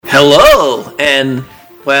Hello, and,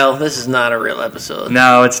 well, this is not a real episode.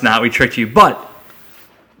 No, it's not. We tricked you. But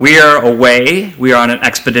we are away. We are on an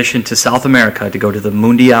expedition to South America to go to the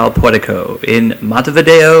Mundial Poetico in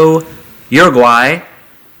Montevideo, Uruguay.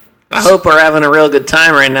 I hope we're having a real good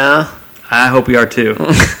time right now. I hope we are too. I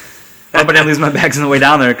hope I didn't lose my bags on the way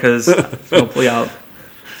down there, because hopefully I'll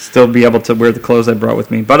still be able to wear the clothes I brought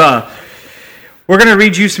with me. But we're going to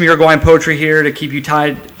read you some Uruguayan poetry here to keep you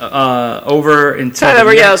tied over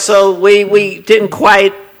until... Yeah, so we didn't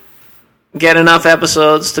quite get enough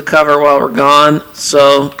episodes to cover while we're gone,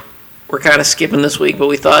 so we're kind of skipping this week, but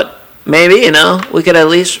we thought maybe, we could at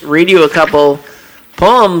least read you a couple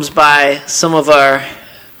poems by some of our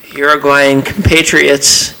Uruguayan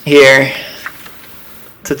compatriots here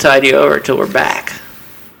to tide you over till we're back.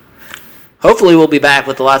 Hopefully we'll be back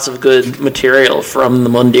with lots of good material from the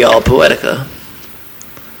Mundial Poetica.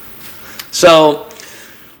 So,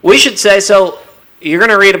 we should say, you're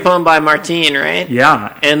going to read a poem by Martin, right?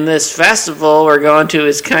 Yeah. And this festival we're going to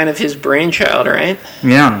is kind of his brainchild, right?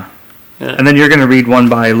 Yeah. And then you're going to read one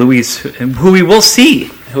by Luis, who we will see.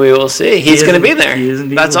 He's going to be there. He is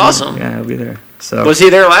indeed. That's awesome. Yeah, he'll be there. So. Was he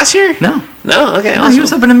there last year? No. No? Okay, no, awesome. He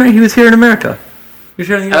was up in America. He was here in America. He was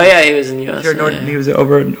here in the US. Oh, yeah, he was in the U.S. He was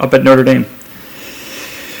up at Notre Dame.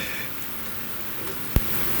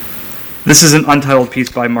 This is an untitled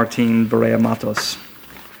piece by Martin Barea Matos.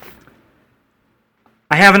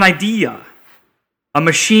 I have an idea, a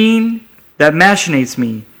machine that machinates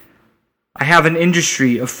me. I have an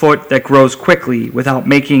industry afoot that grows quickly without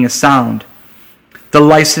making a sound. The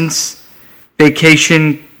license,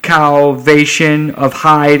 vacation, cowvation of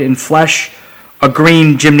hide and flesh, a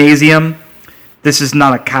green gymnasium. This is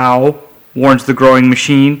not a cow, warns the growing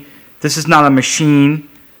machine. This is not a machine.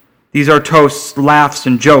 These are toasts, laughs,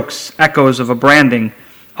 and jokes, echoes of a branding,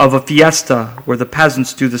 of a fiesta where the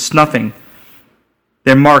peasants do the snuffing.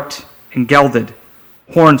 They're marked and gelded,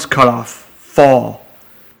 horns cut off, fall.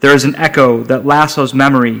 There is an echo that lassos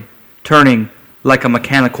memory, turning like a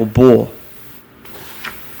mechanical bull.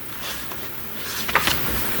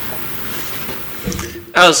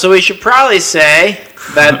 Oh, so we should probably say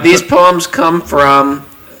that these poems come from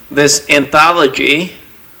this anthology,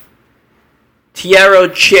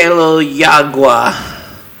 Tierra, Cielo y Agua.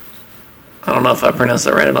 I don't know if I pronounced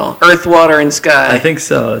that right at all. Earth, Water, and Sky. I think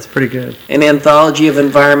so. That's pretty good. An anthology of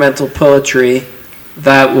environmental poetry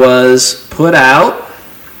that was put out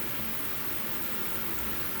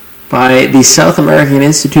by the South American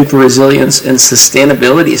Institute for Resilience and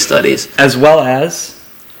Sustainability Studies. As well as,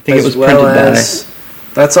 I think it was printed by...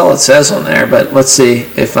 That's all it says on there, but let's see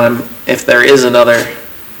if there is another...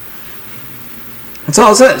 That's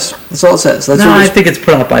all it says. I think it's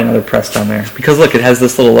put out by another press down there. Because look, it has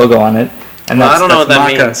this little logo on it. And I don't know what that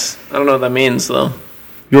means. I don't know what that means, though.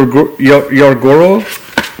 Your Guru?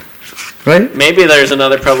 Right? Maybe there's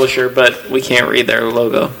another publisher, but we can't read their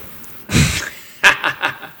logo.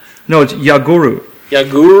 No, it's Yaguru.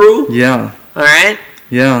 Yaguru? Yeah. All right.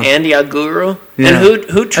 Yeah. And Yaguru? Yeah. And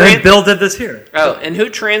who and Bill did this here. Oh, and who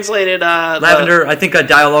translated Lavender, I think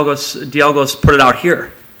Dialogos put it out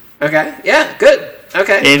here. Okay. Yeah, good.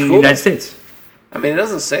 Okay. In the United States. I mean, it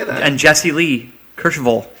doesn't say that. And Jessie Lee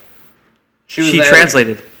Kirschval. She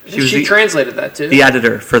translated. She translated that too? The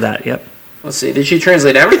editor for that, yep. Let's see. Did she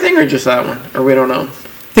translate everything or just that one? Or we don't know? I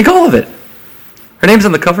think all of it. Her name's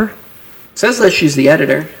on the cover. It says that she's the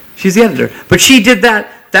editor. She's the editor. But she did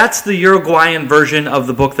that. That's the Uruguayan version of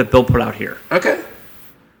the book that Bill put out here. Okay.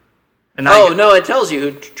 And no, it tells you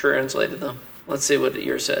who translated them. Let's see what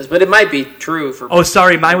yours says. But it might be true for... Oh,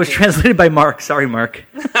 sorry. Mine was translated by Mark. Sorry, Mark.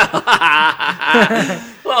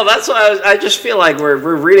 Well, that's why I just feel like we're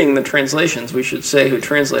reading the translations. We should say who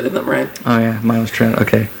translated them, right? Oh, yeah. Mine was translated.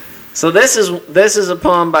 Okay. So this is a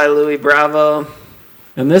poem by Louis Bravo.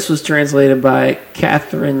 And this was translated by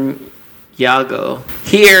Catherine Yago.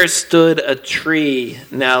 Here stood a tree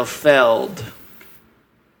now felled.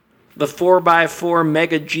 The 4x4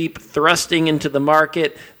 mega Jeep thrusting into the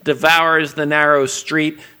market devours the narrow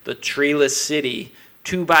street, the treeless city.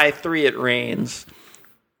 2x3 it rains.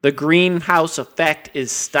 The greenhouse effect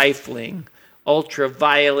is stifling.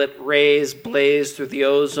 Ultraviolet rays blaze through the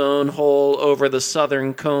ozone hole over the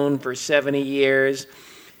southern cone for 70 years.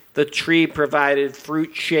 The tree provided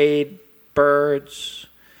fruit shade, birds.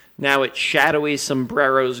 Now its shadowy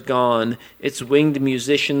sombrero's gone. Its winged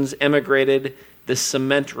musicians emigrated. The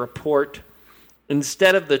cement report.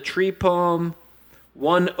 Instead of the tree poem,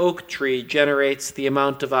 One oak tree generates the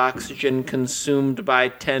amount of oxygen consumed by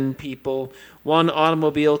 10 people. One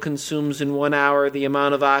automobile consumes in 1 hour the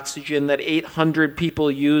amount of oxygen that 800 people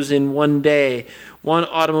use in 1 day. One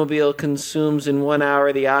automobile consumes in 1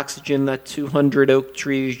 hour the oxygen that 200 oak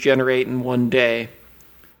trees generate in 1 day.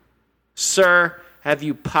 Sir, have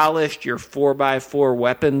you polished your 4x4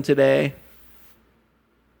 weapon today?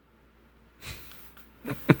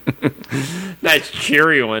 Nice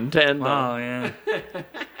cheery one, 10. Wow, yeah.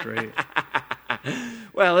 Great.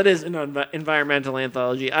 Well, it is an environmental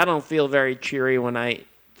anthology. I don't feel very cheery when I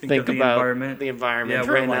think about the environment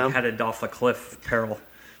yeah, right we're now. headed off a cliff, peril.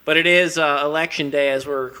 But it is election day as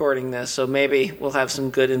we're recording this, so maybe we'll have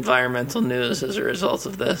some good environmental news as a result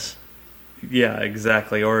of this. Yeah,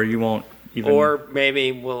 exactly. Or you won't even... Or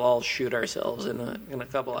maybe we'll all shoot ourselves in a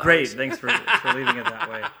couple hours. Great, thanks for leaving it that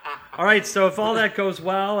way. All right, so if all that goes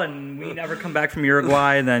well and we never come back from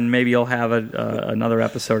Uruguay, then maybe you'll have another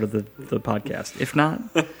episode of the podcast. If not,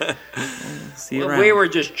 we'll see you around. We were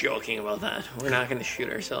just joking about that. We're not going to shoot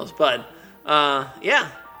ourselves. But, yeah.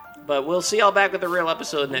 But we'll see y'all back with a real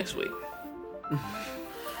episode next week.